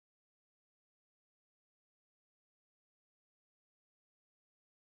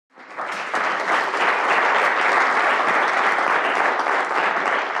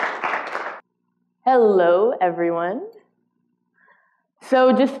Hello, everyone.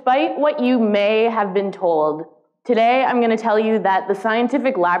 So despite what you may have been told, today I'm going to tell you that the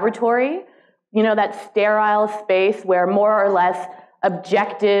scientific laboratory, that sterile space where more or less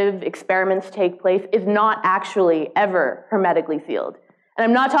objective experiments take place, is not actually ever hermetically sealed. And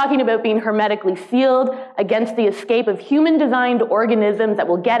I'm not talking about being hermetically sealed against the escape of human-designed organisms that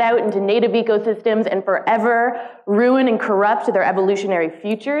will get out into native ecosystems and forever ruin and corrupt their evolutionary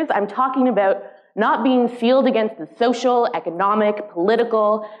futures. I'm talking about not being sealed against the social, economic,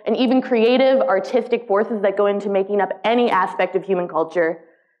 political, and even creative, artistic forces that go into making up any aspect of human culture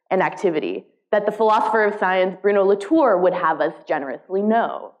and activity that the philosopher of science, Bruno Latour, would have us generously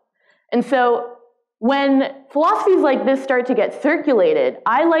know. And so when philosophies like this start to get circulated,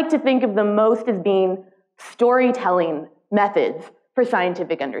 I like to think of them most as being storytelling methods for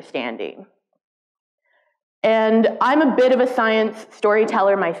scientific understanding. And I'm a bit of a science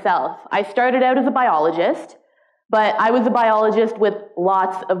storyteller myself. I started out as a biologist, but I was a biologist with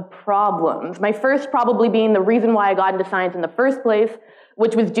lots of problems. My first probably being the reason why I got into science in the first place,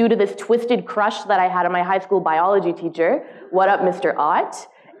 which was due to this twisted crush that I had on my high school biology teacher. What up, Mr. Ott?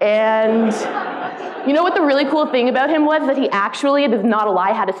 And you know what the really cool thing about him was? That he actually, it is not a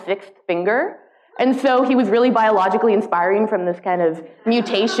lie, had a sixth finger. And so he was really biologically inspiring from this kind of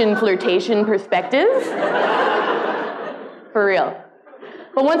mutation, flirtation perspective. For real.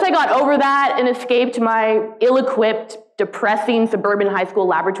 But once I got over that and escaped my ill-equipped, depressing suburban high school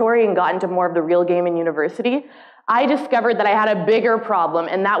laboratory and got into more of the real game in university, I discovered that I had a bigger problem,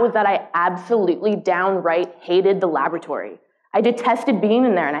 and that was that I absolutely downright hated the laboratory. I detested being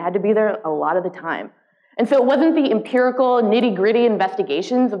in there, and I had to be there a lot of the time. And so it wasn't the empirical, nitty-gritty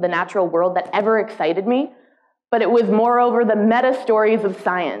investigations of the natural world that ever excited me, but it was moreover the meta-stories of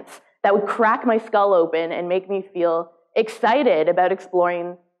science that would crack my skull open and make me feel excited about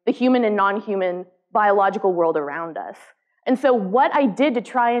exploring the human and non-human biological world around us. And so what I did to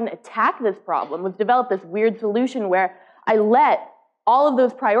try and attack this problem was develop this weird solution where I let all of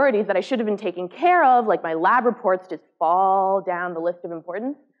those priorities that I should have been taking care of, like my lab reports, just fall down the list of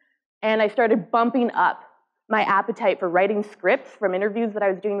importance. And I started bumping up my appetite for writing scripts from interviews that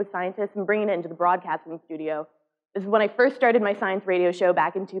I was doing with scientists and bringing it into the broadcasting studio. This is when I first started my science radio show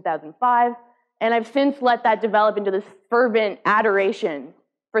back in 2005, and I've since let that develop into this fervent adoration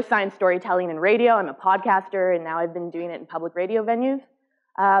for science storytelling and radio. I'm a podcaster, and now I've been doing it in public radio venues.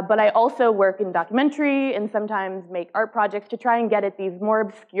 But I also work in documentary and sometimes make art projects to try and get at these more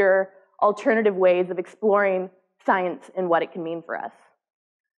obscure, alternative ways of exploring science and what it can mean for us.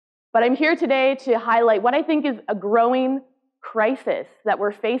 But I'm here today to highlight what I think is a growing crisis that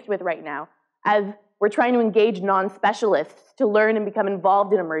we're faced with right now as we're trying to engage non-specialists to learn and become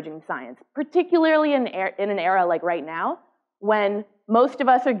involved in emerging science, particularly in an era like right now, when most of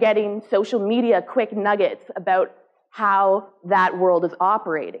us are getting social media quick nuggets about how that world is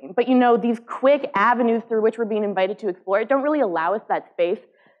operating. But these quick avenues through which we're being invited to explore it don't really allow us that space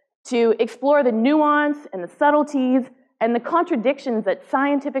to explore the nuance and the subtleties and the contradictions that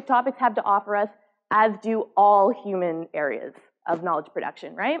scientific topics have to offer us, as do all human areas of knowledge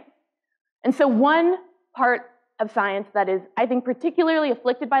production, right? And so one part of science that is, I think, particularly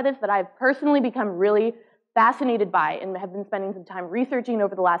afflicted by this, that I've personally become really fascinated by and have been spending some time researching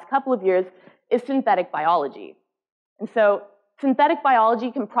over the last couple of years, is synthetic biology. And so synthetic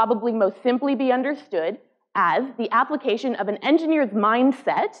biology can probably most simply be understood as the application of an engineer's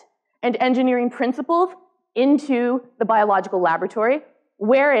mindset and engineering principles into the biological laboratory,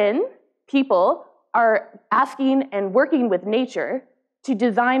 wherein people are asking and working with nature to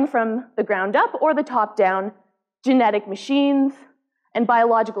design from the ground up or the top down genetic machines and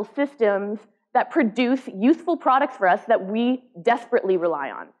biological systems that produce useful products for us that we desperately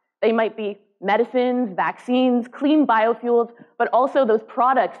rely on. They might be medicines, vaccines, clean biofuels, but also those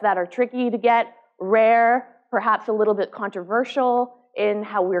products that are tricky to get, rare, perhaps a little bit controversial in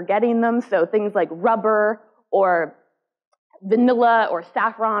how we're getting them. So things like rubber or vanilla or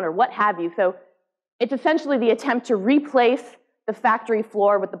saffron or what have you. So it's essentially the attempt to replace the factory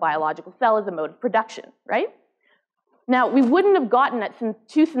floor with the biological cell as a mode of production, right? Now, we wouldn't have gotten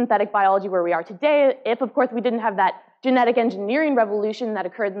to synthetic biology where we are today if, of course, we didn't have that genetic engineering revolution that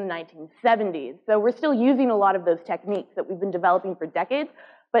occurred in the 1970s. So we're still using a lot of those techniques that we've been developing for decades.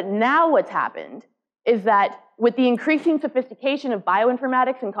 But now what's happened is that with the increasing sophistication of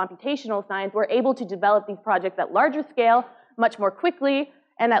bioinformatics and computational science, we're able to develop these projects at larger scale, much more quickly,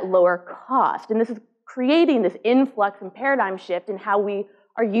 and at lower cost. And this is creating this influx and paradigm shift in how we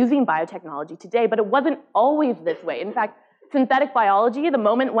are using biotechnology today. But it wasn't always this way. In fact, synthetic biology, the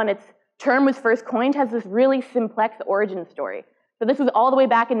moment when its term was first coined, has this really simplex origin story. So this was all the way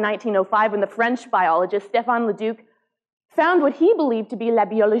back in 1905 when the French biologist Stéphane Leduc found what he believed to be la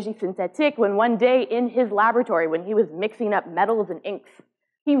biologie synthétique when one day in his laboratory, when he was mixing up metals and inks,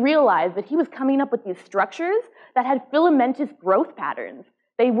 he realized that he was coming up with these structures that had filamentous growth patterns.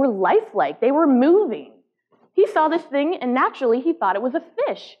 They were lifelike, they were moving. He saw this thing and naturally he thought it was a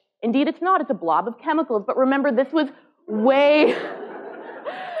fish. Indeed it's not, it's a blob of chemicals, but remember this was way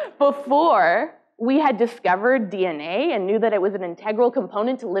before we had discovered DNA and knew that it was an integral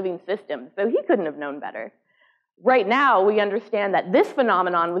component to living systems, so he couldn't have known better. Right now, we understand that this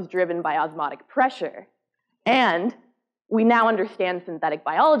phenomenon was driven by osmotic pressure, and we now understand synthetic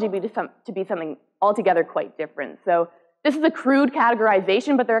biology to be something altogether quite different. So this is a crude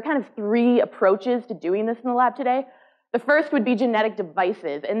categorization, but there are kind of three approaches to doing this in the lab today. The first would be genetic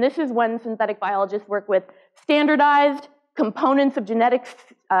devices, and this is when synthetic biologists work with standardized components of genetic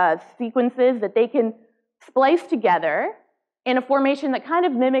sequences that they can splice together in a formation that kind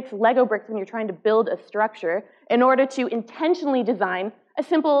of mimics Lego bricks when you're trying to build a structure in order to intentionally design a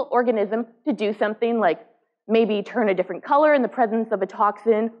simple organism to do something like maybe turn a different color in the presence of a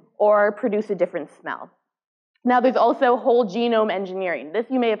toxin or produce a different smell. Now there's also whole genome engineering. This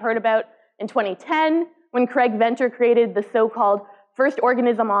you may have heard about in 2010 when Craig Venter created the so-called first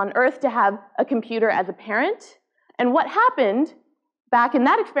organism on Earth to have a computer as a parent. And what happened back in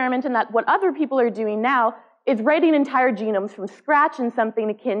that experiment and that what other people are doing now is writing entire genomes from scratch in something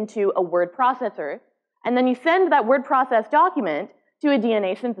akin to a word processor. And then you send that word process document to a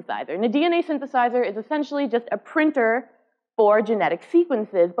DNA synthesizer. And a DNA synthesizer is essentially just a printer for genetic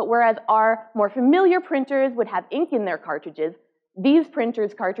sequences, but whereas our more familiar printers would have ink in their cartridges, these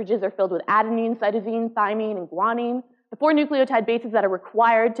printers' cartridges are filled with adenine, cytosine, thymine, and guanine, the 4 nucleotide bases that are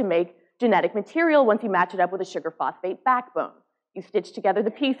required to make genetic material once you match it up with a sugar phosphate backbone. You stitch together the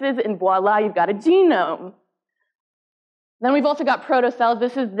pieces and voila, you've got a genome. Then we've also got protocells.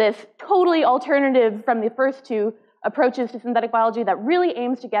 This is this totally alternative from the first two approaches to synthetic biology that really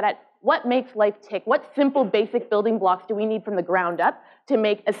aims to get at what makes life tick, what simple basic building blocks do we need from the ground up to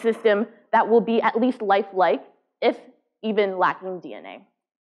make a system that will be at least lifelike, if even lacking DNA.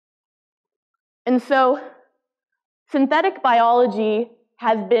 And so synthetic biology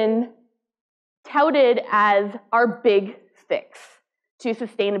has been touted as our big fix to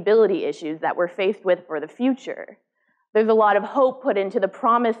sustainability issues that we're faced with for the future. There's a lot of hope put into the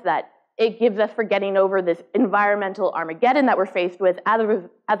promise that it gives us for getting over this environmental Armageddon that we're faced with as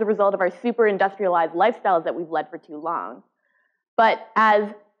a result of our super industrialized lifestyles that we've led for too long. But as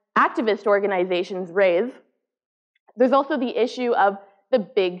activist organizations raise, there's also the issue of the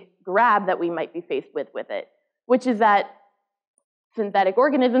big grab that we might be faced with it, which is that synthetic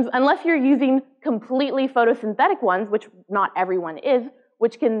organisms, unless you're using completely photosynthetic ones, which not everyone is,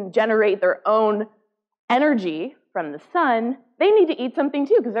 which can generate their own energy from the sun, they need to eat something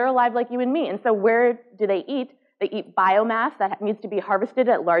too, because they're alive like you and me. And so where do they eat? They eat biomass that needs to be harvested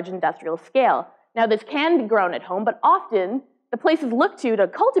at large industrial scale. Now this can be grown at home, but often the places looked to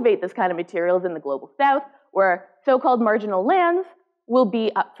cultivate this kind of materials in the global south, where so-called marginal lands will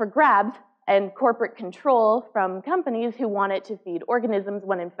be up for grabs and corporate control from companies who want it to feed organisms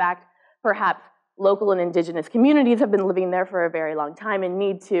when in fact perhaps local and indigenous communities have been living there for a very long time and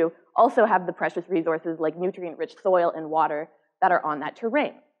need to also have the precious resources like nutrient-rich soil and water that are on that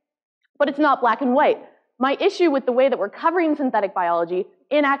terrain. But it's not black and white. My issue with the way that we're covering synthetic biology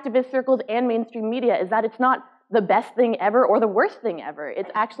in activist circles and mainstream media is that it's not the best thing ever or the worst thing ever.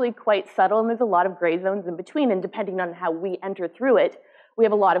 It's actually quite subtle and there's a lot of gray zones in between, and depending on how we enter through it, we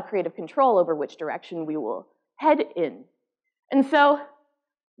have a lot of creative control over which direction we will head in. And so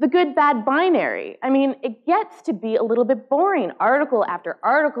the good-bad binary, I mean, it gets to be a little bit boring, article after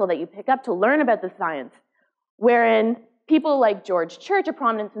article that you pick up to learn about the science, wherein people like George Church, a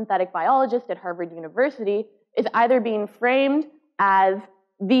prominent synthetic biologist at Harvard University, is either being framed as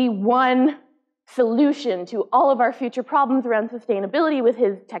the one solution to all of our future problems around sustainability with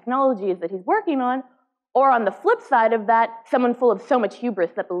his technologies that he's working on, or on the flip side of that, someone full of so much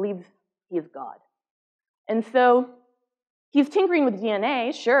hubris that believes he is God. And so he's tinkering with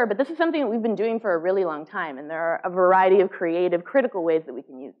DNA, sure, but this is something that we've been doing for a really long time, and there are a variety of creative, critical ways that we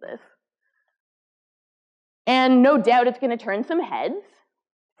can use this. And no doubt it's going to turn some heads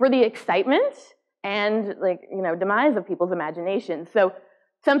for the excitement and demise of people's imagination. So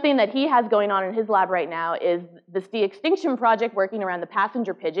something that he has going on in his lab right now is this de-extinction project working around the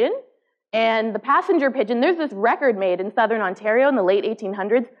passenger pigeon. And the passenger pigeon, there's this record made in southern Ontario in the late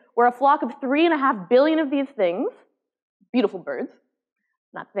 1800s where a flock of 3.5 billion of these things, beautiful birds,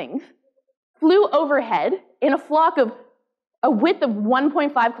 not things, flew overhead in a flock of a width of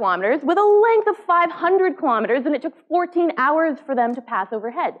 1.5 kilometers with a length of 500 kilometers, and it took 14 hours for them to pass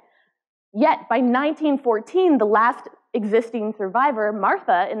overhead. Yet, by 1914, the last existing survivor,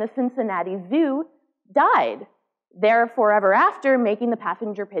 Martha, in the Cincinnati Zoo, died, there forever after, making the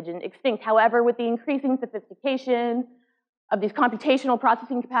passenger pigeon extinct. However, with the increasing sophistication of these computational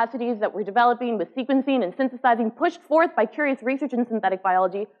processing capacities that we're developing with sequencing and synthesizing, pushed forth by curious research in synthetic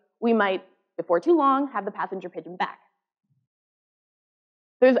biology, we might, before too long, have the passenger pigeon back.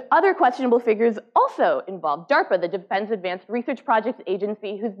 There's other questionable figures also involved. DARPA, the Defense Advanced Research Projects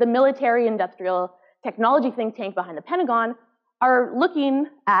Agency, who's the military-industrial technology think tank behind the Pentagon, are looking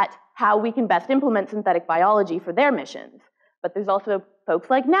at how we can best implement synthetic biology for their missions. But there's also folks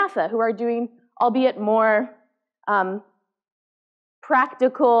like NASA who are doing, albeit more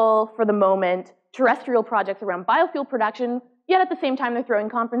practical, for the moment, terrestrial projects around biofuel production, yet at the same time they're throwing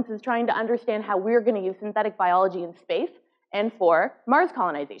conferences trying to understand how we're going to use synthetic biology in space and for Mars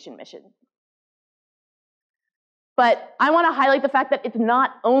colonization missions. But I want to highlight the fact that it's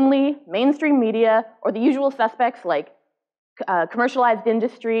not only mainstream media or the usual suspects like commercialized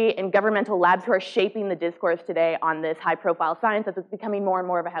industry and governmental labs who are shaping the discourse today on this high-profile science as it's becoming more and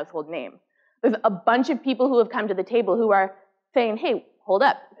more of a household name. There's a bunch of people who have come to the table who are saying, hey, hold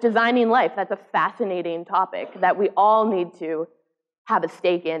up, designing life, that's a fascinating topic that we all need to have a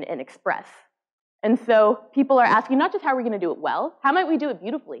stake in and express. And so people are asking not just how we're going to do it well, how might we do it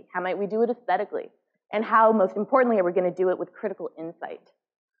beautifully? How might we do it aesthetically? And how, most importantly, are we going to do it with critical insight?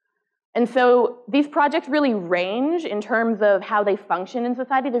 And so these projects really range in terms of how they function in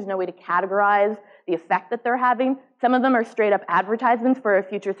society. There's no way to categorize the effect that they're having. Some of them are straight up advertisements for a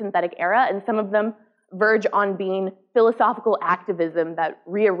future synthetic era, and some of them verge on being philosophical activism that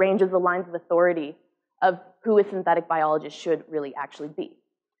rearranges the lines of authority of who a synthetic biologist should really actually be.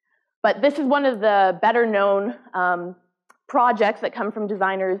 But this is one of the better known projects that come from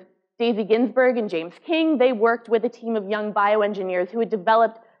designers Daisy Ginsburg and James King. They worked with a team of young bioengineers who had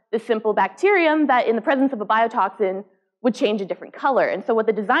developed this simple bacterium that in the presence of a biotoxin would change a different color. And so what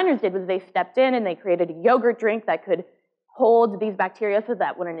the designers did was they stepped in and they created a yogurt drink that could hold these bacteria so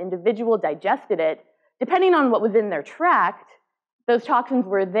that when an individual digested it, depending on what was in their tract, those toxins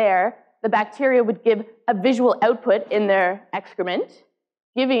were there, the bacteria would give a visual output in their excrement,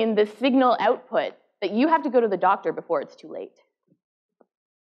 giving the signal output that you have to go to the doctor before it's too late.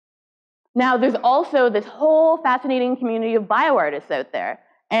 Now, there's also this whole fascinating community of bioartists out there,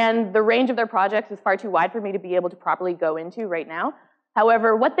 and the range of their projects is far too wide for me to be able to properly go into right now.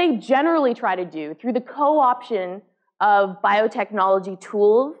 However, what they generally try to do through the co-option of biotechnology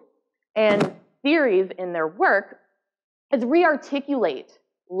tools and theories in their work is re-articulate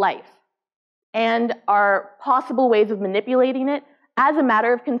life and our possible ways of manipulating it as a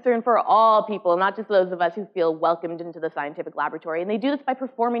matter of concern for all people, not just those of us who feel welcomed into the scientific laboratory. And they do this by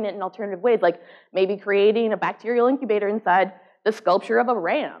performing it in alternative ways, like maybe creating a bacterial incubator inside the sculpture of a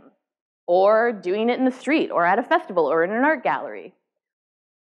ram, or doing it in the street, or at a festival, or in an art gallery.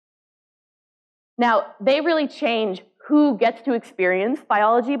 Now, they really change who gets to experience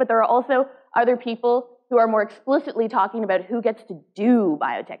biology, but there are also other people who are more explicitly talking about who gets to do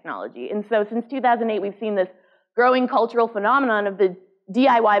biotechnology. And so since 2008, we've seen this growing cultural phenomenon of the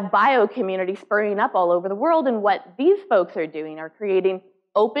DIY bio community spurring up all over the world, and what these folks are doing are creating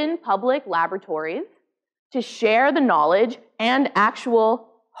open public laboratories to share the knowledge and actual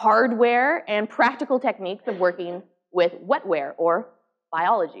hardware and practical techniques of working with wetware or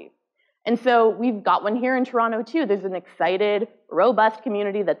biology. And so we've got one here in Toronto too. There's an excited, robust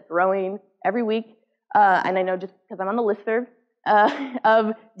community that's growing every week, and I know just because I'm on the listserv,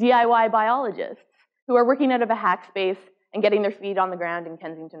 of DIY biologists who are working out of a hack space and getting their feet on the ground in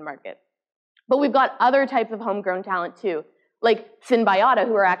Kensington Market. But we've got other types of homegrown talent too, like SynBeata,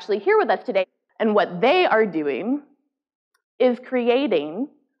 who are actually here with us today. And what they are doing is creating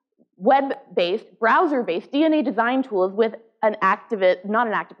web-based, browser-based DNA design tools with with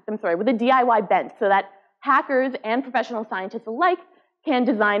a DIY bent, so that hackers and professional scientists alike can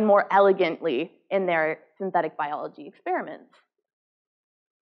design more elegantly in their synthetic biology experiments.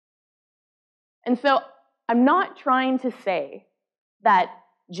 And so I'm not trying to say that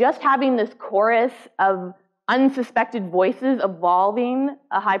just having this chorus of unsuspected voices evolving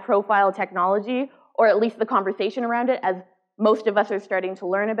a high-profile technology, or at least the conversation around it, as most of us are starting to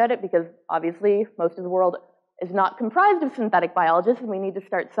learn about it, because obviously most of the world is not comprised of synthetic biologists, and we need to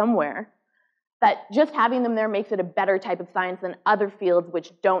start somewhere, that just having them there makes it a better type of science than other fields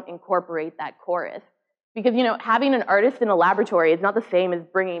which don't incorporate that chorus. Because, you know, having an artist in a laboratory is not the same as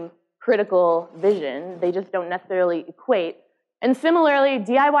bringing critical vision. They just don't necessarily equate. And similarly,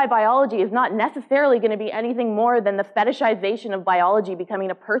 DIY biology is not necessarily going to be anything more than the fetishization of biology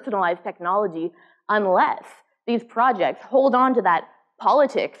becoming a personalized technology unless these projects hold on to that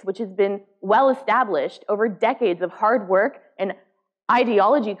politics, which has been well established over decades of hard work and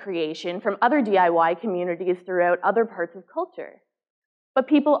ideology creation from other DIY communities throughout other parts of culture. But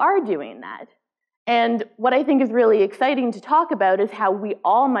people are doing that. And what I think is really exciting to talk about is how we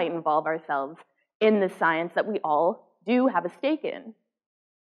all might involve ourselves in the science that we all do have a stake in.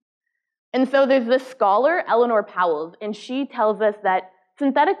 And so there's this scholar, Eleanor Powell, and she tells us that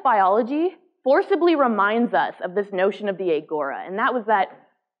synthetic biology forcibly reminds us of this notion of the Agora, and that was that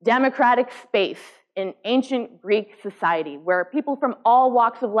democratic space in ancient Greek society where people from all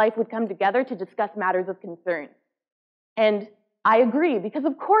walks of life would come together to discuss matters of concern. And I agree, because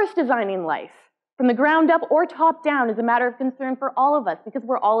of course designing life, from the ground up or top down, is a matter of concern for all of us, because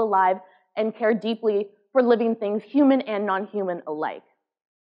we're all alive and care deeply for living things, human and non-human alike.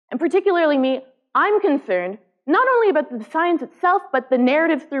 And particularly me, I'm concerned not only about the science itself, but the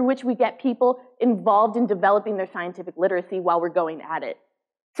narratives through which we get people involved in developing their scientific literacy while we're going at it.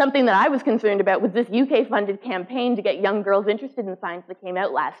 Something that I was concerned about was this UK-funded campaign to get young girls interested in science that came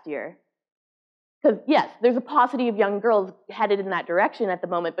out last year. Because yes, there's a paucity of young girls headed in that direction at the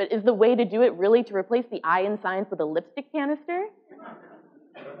moment, but is the way to do it really to replace the I in science with a lipstick canister?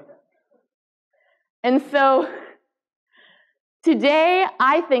 And so today,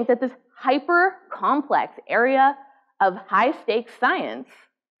 I think that this hyper-complex area of high-stakes science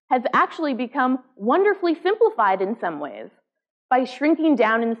has actually become wonderfully simplified in some ways by shrinking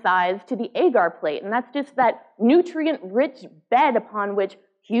down in size to the agar plate. And that's just that nutrient-rich bed upon which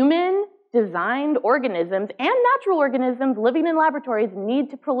human-designed organisms and natural organisms living in laboratories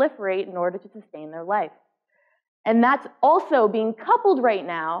need to proliferate in order to sustain their life. And that's also being coupled right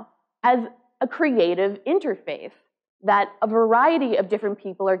now as a creative interface that a variety of different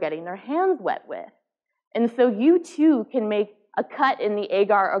people are getting their hands wet with. And so you too can make a cut in the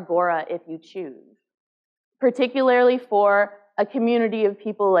agar agora if you choose. Particularly for a community of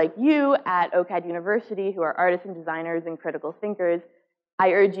people like you at OCAD University who are artists and designers and critical thinkers,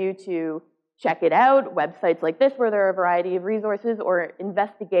 I urge you to check it out, websites like this where there are a variety of resources, or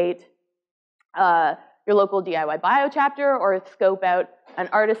investigate your local DIY bio chapter, or scope out an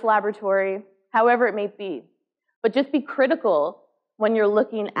artist laboratory, however it may be. But just be critical when you're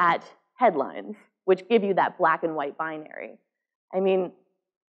looking at headlines, which give you that black and white binary. I mean,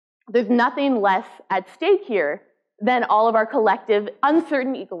 there's nothing less at stake here than all of our collective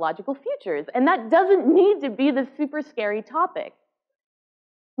uncertain ecological futures. And that doesn't need to be the super scary topic.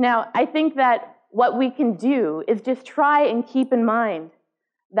 Now, I think that what we can do is just try and keep in mind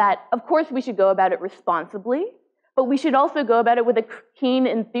that, of course, we should go about it responsibly, but we should also go about it with a keen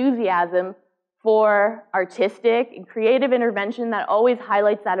enthusiasm for artistic and creative intervention that always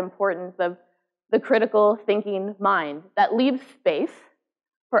highlights that importance of the critical thinking mind, that leaves space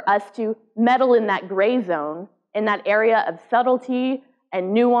for us to meddle in that gray zone, in that area of subtlety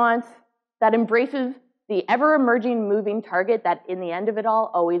and nuance that embraces the ever-emerging moving target that, in the end of it all,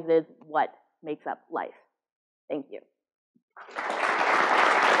 always is what makes up life. Thank you.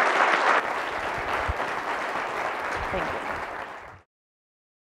 Thank you.